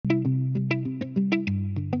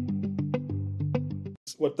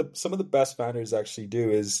some of the best founders actually do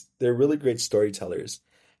is they're really great storytellers.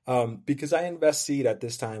 Because I invest seed at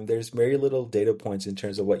this time, there's very little data points in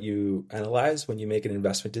terms of what you analyze when you make an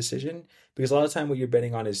investment decision. Because a lot of time what you're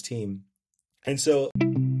betting on is team. And so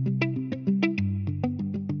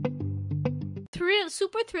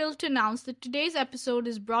Super thrilled to announce that today's episode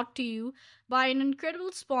is brought to you by an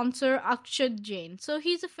incredible sponsor, Akshat Jain. So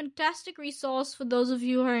he's a fantastic resource for those of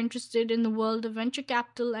you who are interested in the world of venture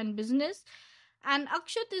capital and business. And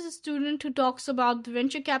Akshat is a student who talks about the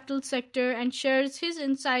venture capital sector and shares his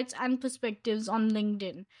insights and perspectives on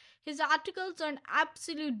LinkedIn. His articles are an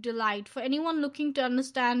absolute delight for anyone looking to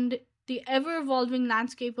understand the ever evolving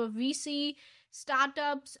landscape of VC,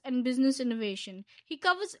 startups, and business innovation. He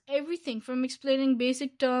covers everything from explaining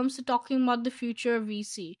basic terms to talking about the future of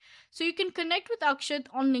VC. So you can connect with Akshat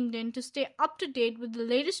on LinkedIn to stay up to date with the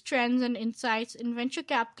latest trends and insights in venture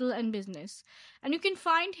capital and business. And you can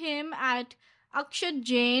find him at Akshat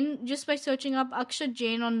Jain just by searching up Akshat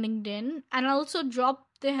Jain on LinkedIn, and I'll also drop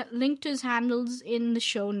the link to his handles in the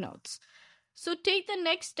show notes. So take the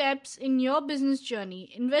next steps in your business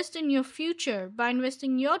journey. Invest in your future by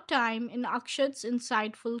investing your time in Akshat's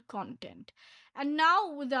insightful content. And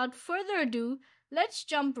now, without further ado, let's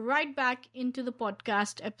jump right back into the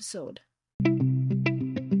podcast episode.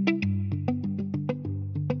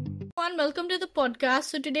 Juan, welcome to the podcast.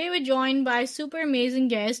 So today we're joined by a super amazing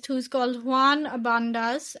guest who's called Juan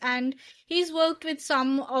Abundes, and he's worked with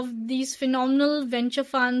some of these phenomenal venture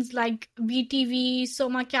funds like BTV,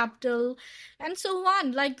 Soma Capital. And so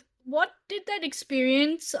Juan, what did that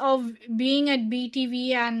experience of being at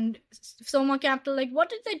BTV and Soma Capital, what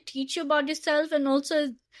did that teach you about yourself and also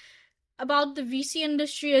about the VC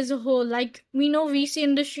industry as a whole? We know VC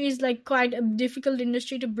industry is quite a difficult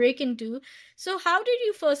industry to break into. So how did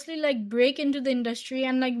you firstly break into the industry,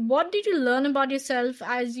 and what did you learn about yourself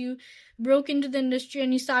as you broke into the industry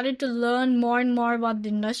and you started to learn more and more about the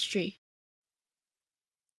industry?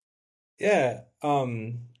 yeah,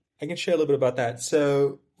 I can share a little bit about that.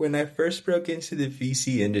 So when I first broke into the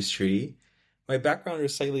VC industry, my background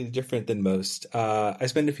was slightly different than most. I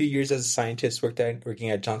spent a few years as a scientist, working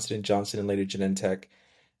at Johnson and Johnson and later Genentech,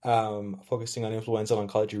 focusing on influenza and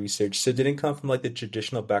oncology research. So it didn't come from the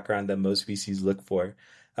traditional background that most VCs look for.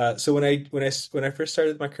 So when I first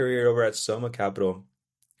started my career over at Soma Capital,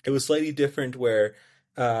 it was slightly different where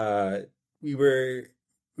we were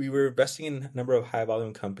we were investing in a number of high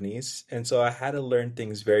volume companies, and so I had to learn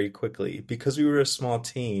things very quickly because we were a small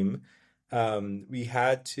team. We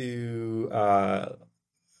had to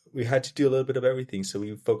do a little bit of everything. So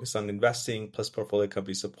we focused on investing plus portfolio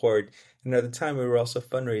company support. And at the time, we were also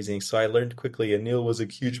fundraising. So I learned quickly, and Neil was a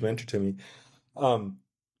huge mentor to me. Um,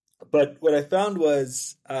 but what I found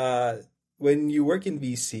was when you work in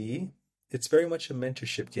VC, it's very much a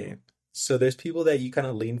mentorship game. So there's people that you kind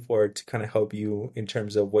of lean for to kind of help you in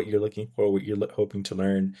terms of what you're looking for, what you're hoping to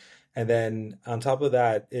learn. And then on top of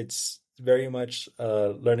that, it's very much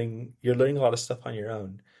learning. You're learning a lot of stuff on your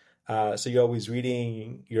own. So you're always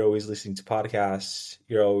reading, you're always listening to podcasts,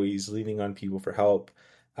 you're always leaning on people for help.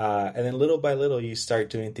 And then little by little, you start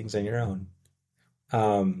doing things on your own.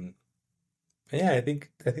 Um, yeah, I think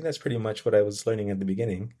that's pretty much what I was learning at the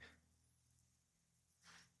beginning.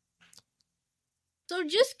 So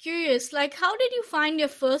just curious, how did you find your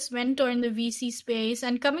first mentor in the VC space?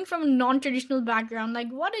 And coming from a non-traditional background,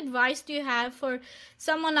 what advice do you have for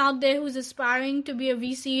someone out there who's aspiring to be a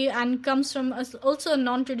VC and comes from also a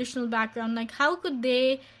non-traditional background? How could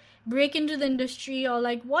they break into the industry, or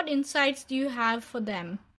what insights do you have for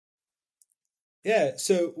them? Yeah,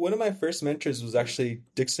 so one of my first mentors was actually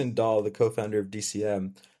Dixon Dahl, the co-founder of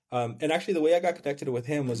DCM. And actually, the way I got connected with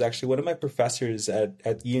him was actually one of my professors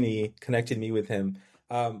at uni connected me with him.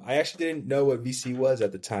 I actually didn't know what VC was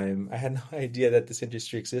at the time. I had no idea that this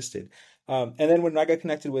industry existed. And then when I got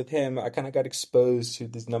connected with him, I kind of got exposed to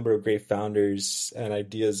this number of great founders and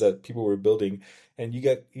ideas that people were building, and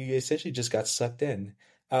you essentially just got sucked in.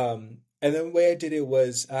 And then the way I did it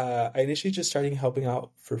was I initially just started helping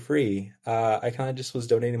out for free. I kind of just was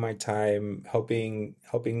donating my time, helping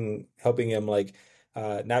him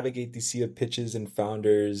navigate the sea of pitches and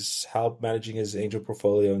founders, help managing his angel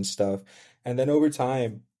portfolio and stuff. And then over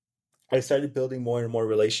time, I started building more and more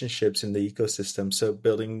relationships in the ecosystem. So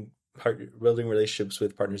building relationships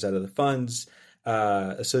with partners out of the funds,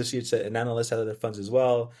 associates and analysts out of the funds as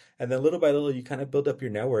well. And then little by little, you kind of build up your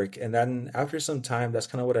network. And then after some time, that's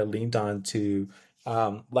kind of what I leaned on to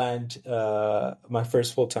land my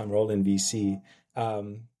first full-time role in VC.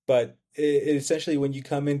 But it essentially when you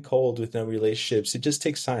come in cold with no relationships, it just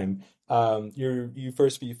takes time. You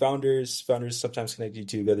first meet founders. Founders sometimes connect you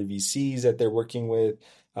to other VCs that they're working with.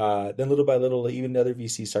 Then little by little, even other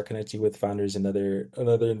VCs start connecting with founders and other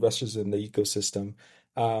investors in the ecosystem.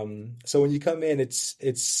 So when you come in, it's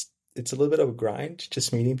a little bit of a grind,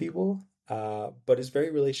 just meeting people. But it's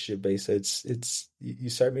very relationship based. So it's you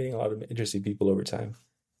start meeting a lot of interesting people over time.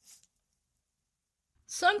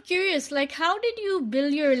 So I'm curious, like, how did you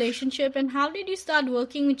build your relationship and how did you start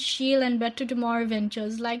working with Sheil and Better Tomorrow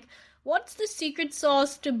Ventures? Like, what's the secret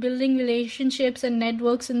sauce to building relationships and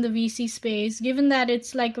networks in the VC space, given that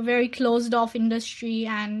it's like a very closed off industry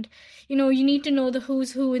and, you need to know the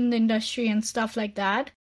who's who in the industry and stuff like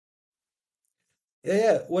that? Yeah,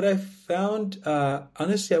 yeah. What I found,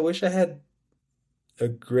 honestly, I wish I had a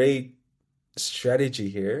great strategy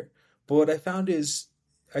here. But what I found is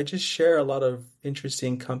I just share a lot of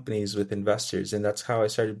interesting companies with investors, and that's how I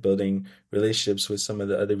started building relationships with some of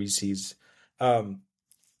the other VCs. Um,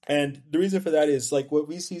 and the reason for that is like what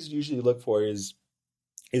VCs usually look for is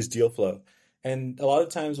deal flow. And a lot of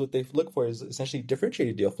times what they look for is essentially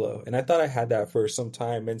differentiated deal flow. And I thought I had that for some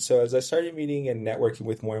time. And so as I started meeting and networking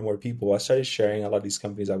with more and more people, I started sharing a lot of these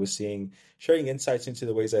companies I was seeing, sharing insights into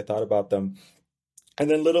the ways I thought about them, and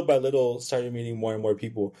then little by little started meeting more and more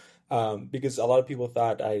people, because a lot of people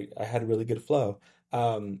thought I had a really good flow.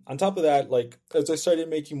 On top of that, like as I started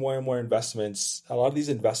making more and more investments, a lot of these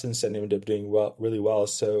investments ended up doing well, really well.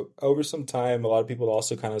 So over some time, a lot of people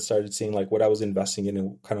also kind of started seeing like what I was investing in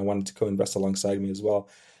and kind of wanted to co-invest alongside me as well.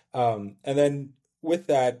 And then with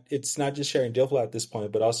that, it's not just sharing deal flow at this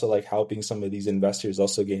point, but also like helping some of these investors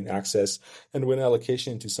also gain access and win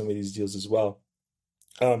allocation to some of these deals as well.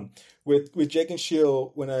 Um, with Jake and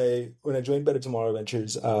Shield, when I joined Better Tomorrow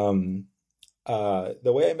Ventures, the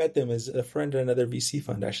way I met them is a friend and another VC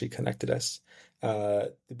fund actually connected us.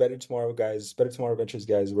 The Better Tomorrow Ventures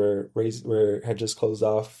guys had just closed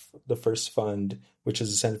off the first fund, which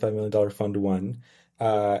is a $75 million fund one,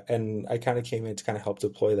 and I kind of came in to kind of help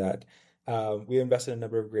deploy that. We invested in a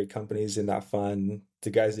number of great companies in that fund.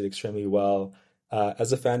 The guys did extremely well.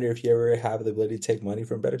 As a founder, if you ever have the ability to take money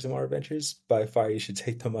from Better Tomorrow Ventures, by far you should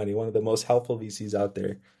take the money. One of the most helpful VCs out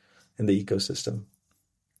there in the ecosystem.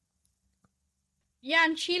 Yeah,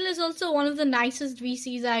 and Sheil is also one of the nicest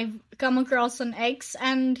VCs I've come across on X,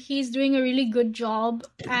 and he's doing a really good job.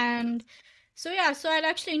 And so, yeah, so I'd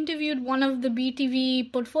actually interviewed one of the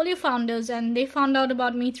BTV portfolio founders, and they found out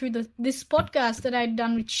about me through this podcast that I'd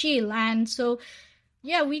done with Sheil. And so,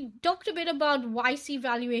 yeah, we talked a bit about YC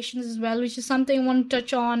valuations as well, which is something I want to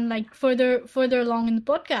touch on like further along in the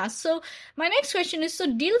podcast. So my next question is: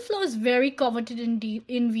 so deal flow is very coveted in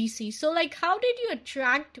VC. So like, how did you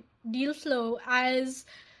attract deal flow as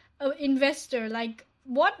an investor? Like,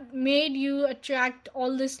 what made you attract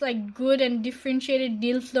all this like good and differentiated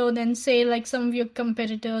deal flow than say like some of your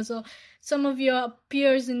competitors or some of your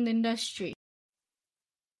peers in the industry?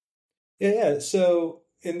 Yeah, yeah. So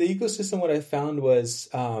in the ecosystem, what I found was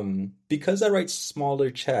because I write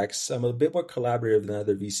smaller checks, I'm a bit more collaborative than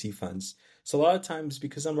other VC funds. So a lot of times,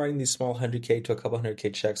 because I'm writing these small 100K to a couple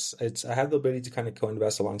 100K checks, I have the ability to kind of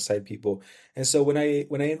co-invest alongside people. And so when I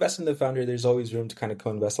invest in the founder, there's always room to kind of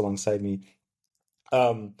co-invest alongside me.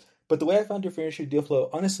 Um, but the way I found differentiated deal flow,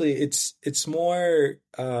 honestly, it's more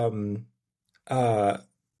uh,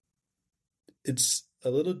 it's a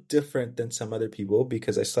little different than some other people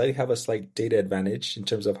because I slightly have a slight data advantage in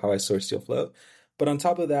terms of how I source deal flow. But on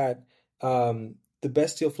top of that, the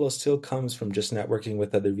best deal flow still comes from just networking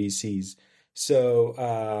with other VCs.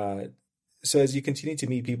 So so as you continue to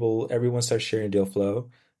meet people, everyone starts sharing deal flow.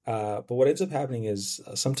 But what ends up happening is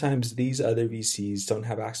sometimes these other VCs don't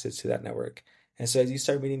have access to that network. And so as you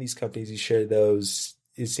start meeting these companies, you share those.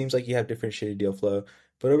 It seems like you have differentiated deal flow.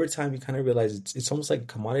 But over time, you kind of realize it's almost like a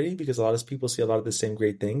commodity because a lot of people see a lot of the same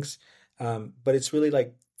great things. But it's really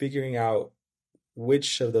like figuring out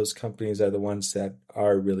which of those companies are the ones that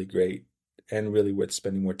are really great and really worth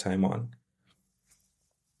spending more time on.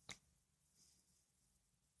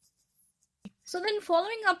 So then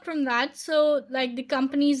following up from that, so like the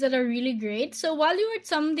companies that are really great. So while you were at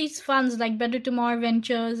some of these funds like Better Tomorrow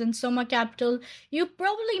Ventures and Soma Capital, you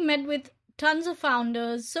probably met with tons of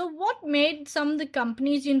founders. So what made some of the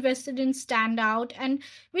companies you invested in stand out and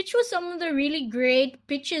which were some of the really great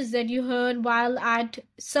pitches that you heard while at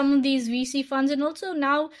some of these VC funds and also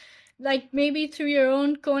now like maybe through your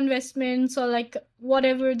own co-investments or like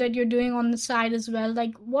whatever that you're doing on the side as well.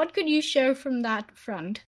 Like what could you share from that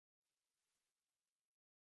front?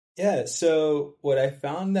 Yeah, so what I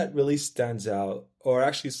found that really stands out, or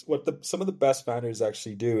actually what some of the best founders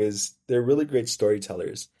actually do is they're really great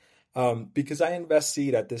storytellers. Because I invest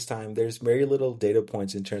seed at this time, there's very little data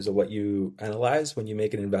points in terms of what you analyze when you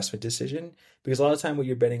make an investment decision. Because a lot of time, what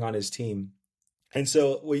you're betting on is team. And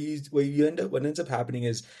so what ends up happening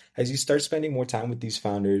is as you start spending more time with these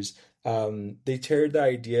founders, they share the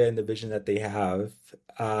idea and the vision that they have,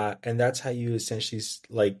 and that's how you essentially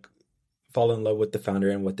like fall in love with the founder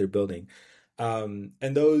and what they're building. And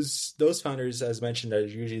those founders, as mentioned, are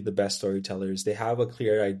usually the best storytellers. They have a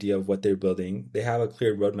clear idea of what they're building. They have a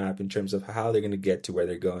clear roadmap in terms of how they're going to get to where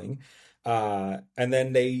they're going. And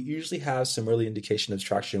then they usually have some early indication of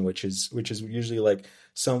traction, which is usually like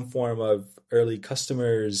some form of early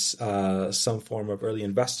customers, some form of early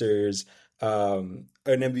investors, an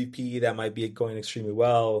MVP that might be going extremely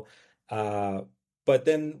well. Uh, but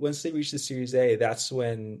then once they reach the Series A, that's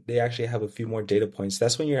when they actually have a few more data points.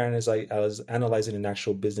 That's when you're analyzing an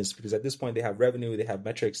actual business because at this point they have revenue, they have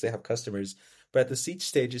metrics, they have customers. But at the seed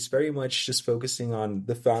stage, it's very much just focusing on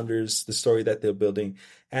the founders, the story that they're building,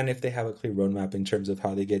 and if they have a clear roadmap in terms of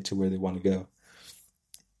how they get to where they want to go.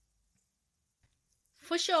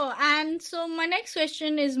 For sure. And so my next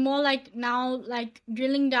question is more like now, like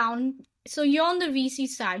drilling down. So you're on the VC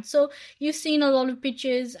side. So you've seen a lot of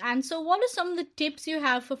pitches. And so what are some of the tips you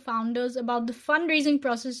have for founders about the fundraising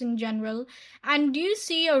process in general? And do you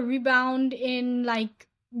see a rebound in like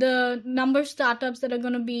the number of startups that are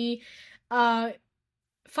going to be uh,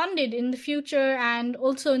 funded in the future and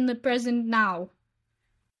also in the present now?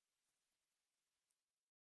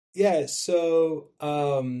 Yeah, so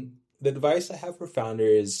the advice I have for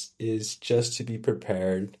founders is just to be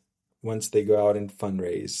prepared once they go out and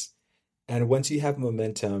fundraise. And once you have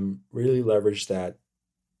momentum, really leverage that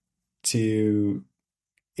to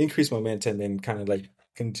increase momentum and kind of like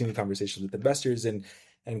continue conversations with investors and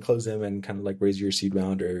close them and kind of like raise your seed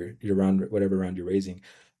round or your round, whatever round you're raising.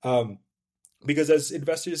 Um, because as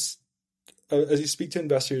you speak to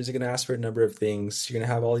investors, you're going to ask for a number of things. You're going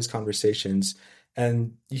to have all these conversations,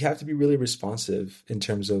 and you have to be really responsive in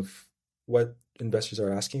terms of what investors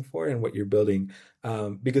are asking for and what you're building,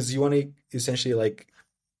 because you want to essentially like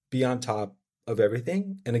be on top of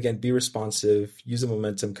everything. And again, be responsive, use the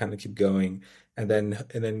momentum, kind of keep going, and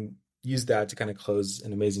then use that to kind of close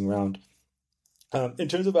an amazing round. In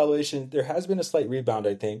terms of valuation, there has been a slight rebound,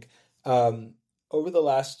 I think. Over the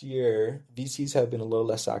last year, VCs have been a little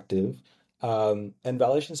less active, and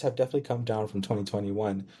valuations have definitely come down from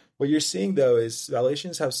 2021. What you're seeing, though, is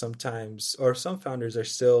valuations have sometimes, or some founders are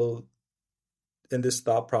still in this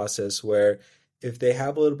thought process where if they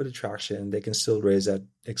have a little bit of traction, they can still raise at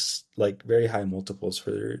like very high multiples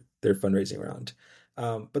for their fundraising round.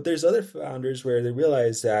 But there's other founders where they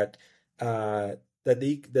realize that uh,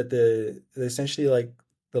 that essentially like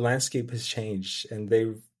the landscape has changed and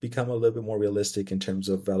they've become a little bit more realistic in terms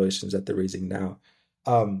of valuations that they're raising now.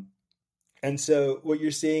 Um, and so what you're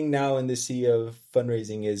seeing now in the sea of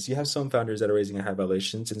fundraising is you have some founders that are raising at high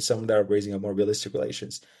valuations and some that are raising at more realistic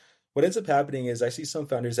valuations. What ends up happening is I see some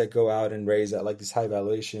founders that go out and raise at like these high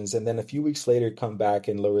valuations and then a few weeks later come back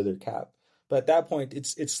and lower their cap. But at that point,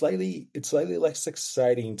 it's slightly less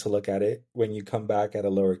exciting to look at it when you come back at a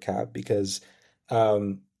lower cap because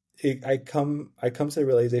um, I come to the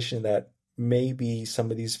realization that maybe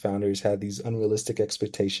some of these founders had these unrealistic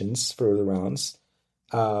expectations for the rounds,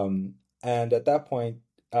 and at that point,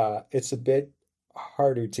 it's a bit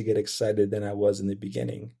harder to get excited than I was in the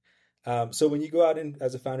beginning. So when you go out and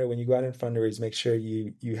as a founder, when you go out and fundraise, make sure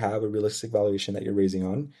you have a realistic valuation that you're raising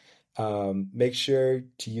on. Make sure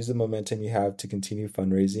to use the momentum you have to continue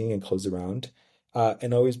fundraising and close the round,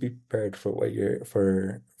 and always be prepared for what you're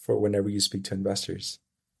for whenever you speak to investors.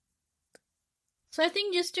 So I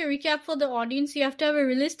think just to recap for the audience, you have to have a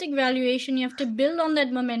realistic valuation, you have to build on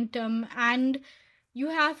that momentum, and you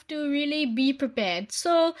have to really be prepared.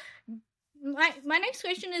 So my next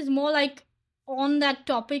question is more like on that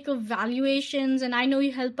topic of valuations, and I know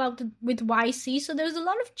you help out with YC. So there's a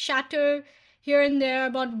lot of chatter here and there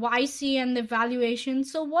about YC and the valuation.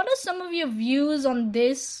 So what are some of your views on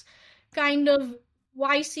this kind of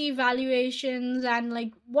YC valuations, and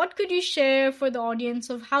like what could you share for the audience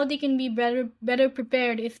of how they can be better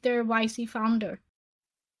prepared if they're a YC founder?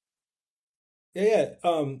 Yeah,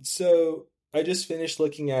 yeah. So I just finished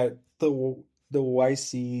looking at the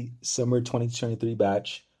YC Summer 2023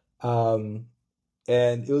 batch. Um,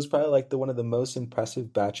 and it was probably like the one of the most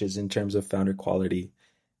impressive batches in terms of founder quality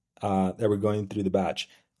that were going through the batch.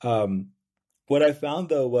 Um, what I found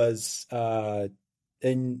though was,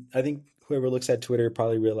 and I think whoever looks at Twitter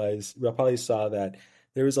probably saw that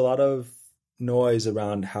there was a lot of noise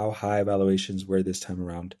around how high valuations were this time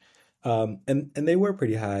around. And they were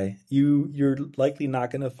pretty high. You're likely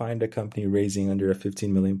not going to find a company raising under a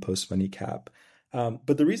 15 million post money cap.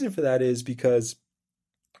 But the reason for that is because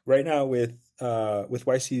right now with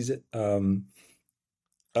YC's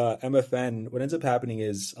MFN, what ends up happening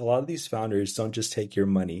is a lot of these founders don't just take your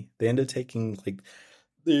money. They end up taking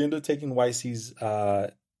YC's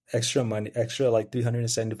extra money, extra like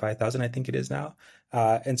 375,000, I think it is now.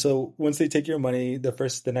 And so once they take your money,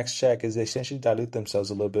 the next check is they essentially dilute themselves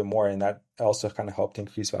a little bit more, and that also kind of helped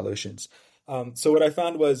increase valuations. So what I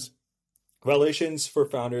found was valuations for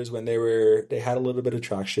founders when they had a little bit of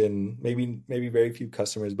traction, maybe very few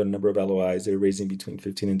customers, but a number of LOIs, they were raising between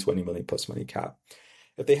 15 and 20 million post money cap.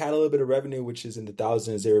 If they had a little bit of revenue, which is in the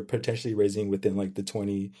thousands, they were potentially raising within like the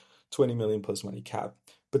 20 million post money cap.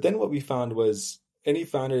 But then what we found was any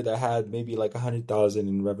founder that had maybe like 100,000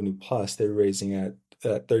 in revenue plus, they're raising at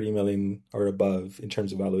 30 million or above in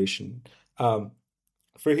terms of valuation. Um,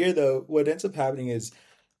 for here though, what ends up happening is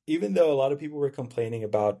even though a lot of people were complaining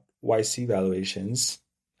about YC valuations,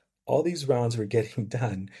 all these rounds were getting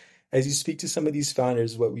done. As you speak to some of these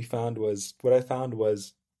founders, what I found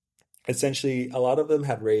was essentially a lot of them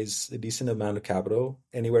had raised a decent amount of capital,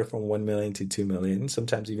 anywhere from 1 million to 2 million,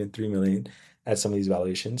 sometimes even 3 million at some of these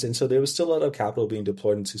valuations. And so there was still a lot of capital being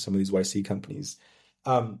deployed into some of these YC companies.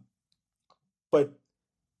 Um, but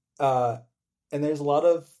uh, and there's a lot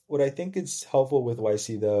of what I think is helpful with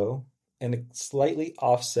YC though, and it slightly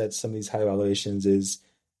offsets some of these high valuations is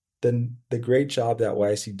the great job that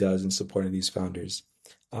YC does in supporting these founders.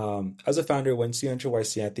 As a founder, once you enter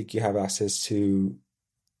YC, I think you have access to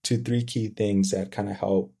three key things that kind of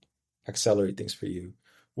help accelerate things for you.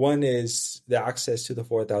 One is the access to the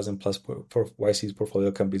 4,000 plus for YC's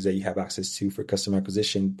portfolio companies that you have access to for customer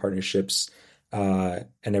acquisition, partnerships, and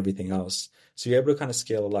everything else. So you're able to kind of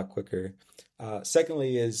scale a lot quicker.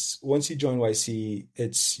 Secondly, is once you join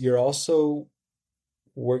YC, you're also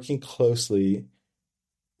working closely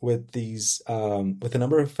with a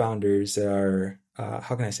number of founders that are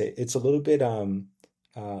how can I say it's a little bit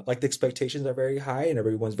like the expectations are very high and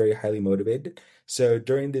everyone's very highly motivated. So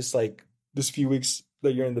during this few weeks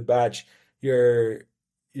that you're in the batch, you're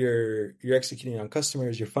you're executing on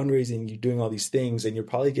customers, you're fundraising, you're doing all these things, and you're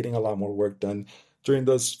probably getting a lot more work done during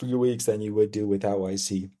those few weeks than you would do without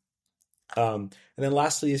YC. And then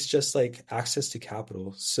lastly, it's just like access to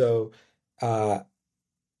capital. So uh,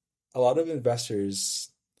 a lot of investors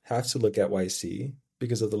have to look at YC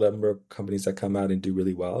because of the number of companies that come out and do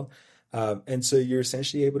really well. And so you're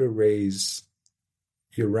essentially able to raise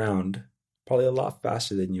your round probably a lot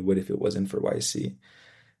faster than you would if it wasn't for YC.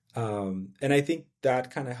 And I think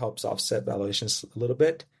that kind of helps offset valuations a little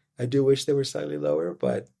bit. I do wish they were slightly lower,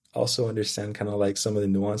 but also understand kind of like some of the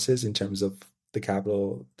nuances in terms of the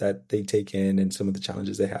capital that they take in and some of the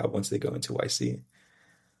challenges they have once they go into YC.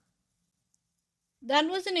 That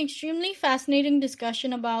was an extremely fascinating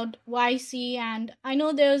discussion about YC, and I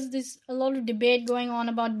know there's this a lot of debate going on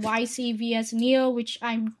about YC vs Neo, which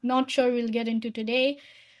I'm not sure we'll get into today.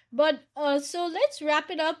 But so let's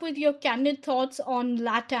wrap it up with your candid thoughts on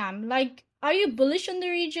LATAM. Like, are you bullish on the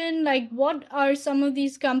region? Like, what are some of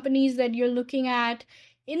these companies that you're looking at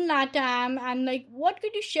in LATAM? And, like, what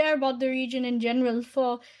could you share about the region in general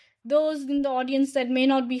for those in the audience that may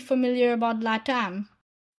not be familiar about LATAM?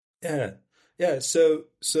 Yeah. Yeah. So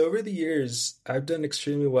over the years, I've done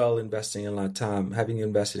extremely well investing in LATAM, having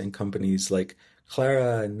invested in companies like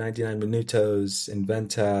Clara and 99 Minutos,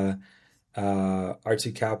 Inventa,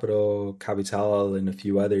 R2 Capital, Capital, and a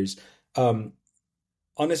few others. Um,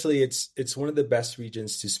 Honestly, it's one of the best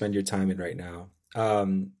regions to spend your time in right now.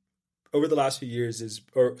 Over the last few years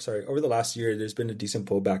over the last year, there's been a decent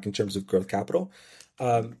pullback in terms of growth capital.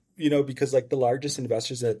 Because like the largest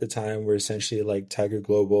investors at the time were essentially like Tiger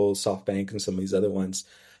Global, SoftBank, and some of these other ones.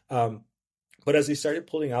 Um, but as they started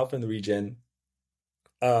pulling out from the region,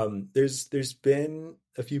 there's been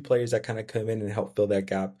a few players that kind of come in and help fill that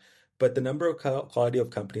gap. But the number of quality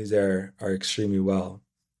of companies there are extremely well.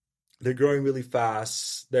 They're growing really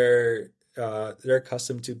fast. They're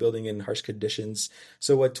accustomed to building in harsh conditions.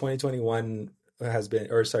 So what 2021 has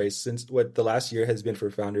been, or sorry, since what the last year has been for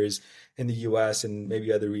founders in the US and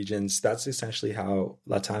maybe other regions, that's essentially how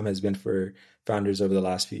Latam has been for founders over the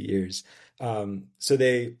last few years. So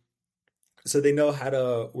they know how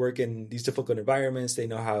to work in these difficult environments. They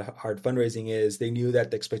know how hard fundraising is. They knew that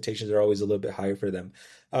the expectations are always a little bit higher for them.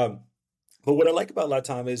 Um, but what I like about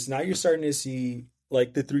Latam is now you're starting to see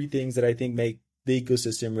like the three things that I think make the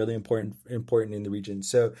ecosystem really important in the region.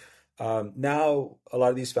 So now a lot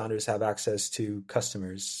of these founders have access to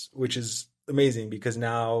customers, which is amazing because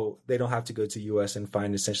now they don't have to go to US and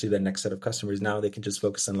find essentially the next set of customers. Now they can just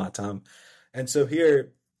focus on Latam. And so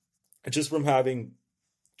here, just from having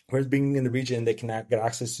Whereas being in the region, they can get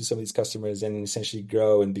access to some of these customers and essentially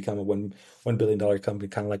grow and become a $1 billion company,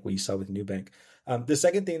 kind of like what you saw with Nubank. The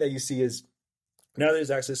second thing that you see is now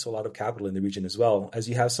there's access to a lot of capital in the region as well. As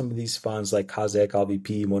you have some of these funds like Kazakh,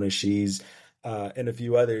 LVP, Monashis, and a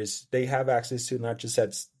few others, they have access to not just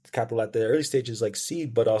at capital at the early stages like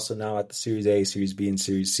seed, but also now at the Series A, Series B, and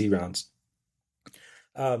Series C rounds.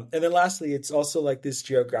 And then lastly, it's also like this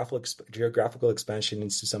geographical expansion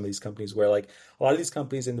into some of these companies where like a lot of these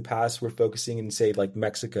companies in the past were focusing in say like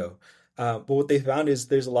Mexico. But what they found is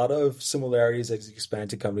there's a lot of similarities as you expand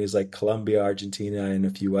to companies like Colombia, Argentina, and a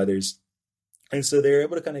few others. And so they're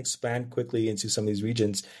able to kind of expand quickly into some of these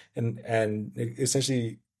regions and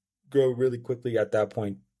essentially grow really quickly at that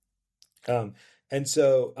point. Um, and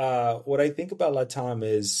so what I think about Latam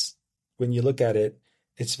is when you look at it,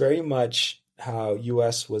 it's very much how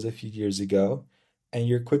US was a few years ago, and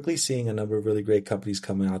you're quickly seeing a number of really great companies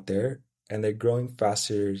coming out there, and they're growing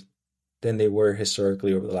faster than they were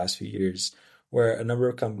historically over the last few years, where a number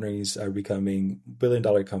of companies are becoming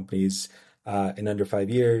billion-dollar companies in under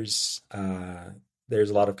 5 years.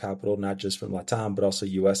 There's a lot of capital, not just from Latam, but also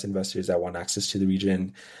US investors that want access to the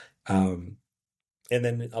region. Um, and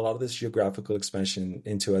then a lot of this geographical expansion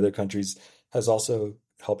into other countries has also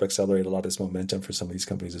helped accelerate a lot of this momentum for some of these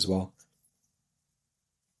companies as well.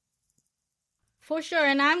 For sure,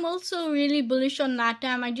 and I'm also really bullish on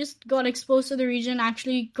LATAM. I just got exposed to the region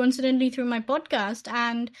actually coincidentally through my podcast.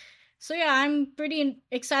 And so, yeah, I'm pretty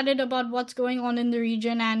excited about what's going on in the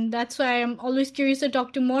region. And that's why I'm always curious to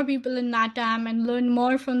talk to more people in LATAM and learn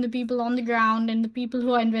more from the people on the ground and the people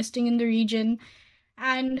who are investing in the region,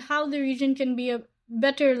 and how the region can be a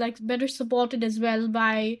better supported as well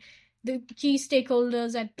by the key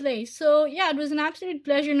stakeholders at play. So yeah, it was an absolute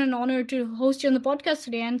pleasure and an honor to host you on the podcast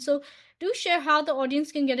today. And so do share how the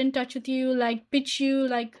audience can get in touch with you, like pitch you,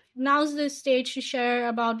 like now's the stage to share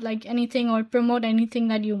about like anything or promote anything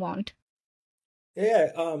that you want.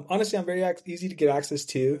 Yeah, honestly, I'm very easy to get access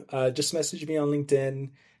to. Just message me on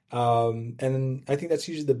LinkedIn. And I think that's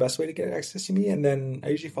usually the best way to get access to me. And then I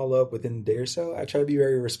usually follow up within a day or so. I try to be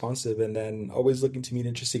very responsive and then always looking to meet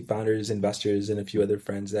interesting founders, investors, and a few other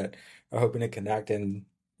friends that are hoping to connect and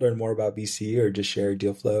learn more about VC or just share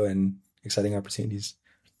deal flow and exciting opportunities.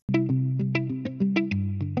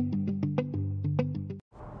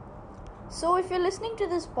 So, if you're listening to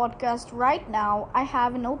this podcast right now, I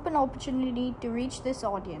have an open opportunity to reach this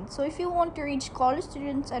audience. So, if you want to reach college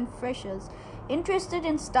students and freshers interested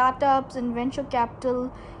in startups and venture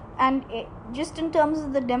capital, and just in terms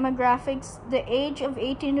of the demographics, the age of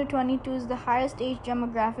 18 to 22 is the highest age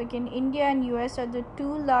demographic. In India and US are the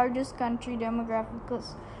two largest country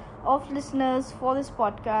demographics of listeners for this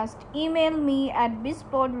podcast. Email me at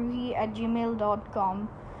bizpodruhi@gmail.com.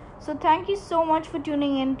 So thank you so much for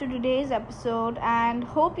tuning in to today's episode and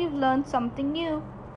hope you've learned something new.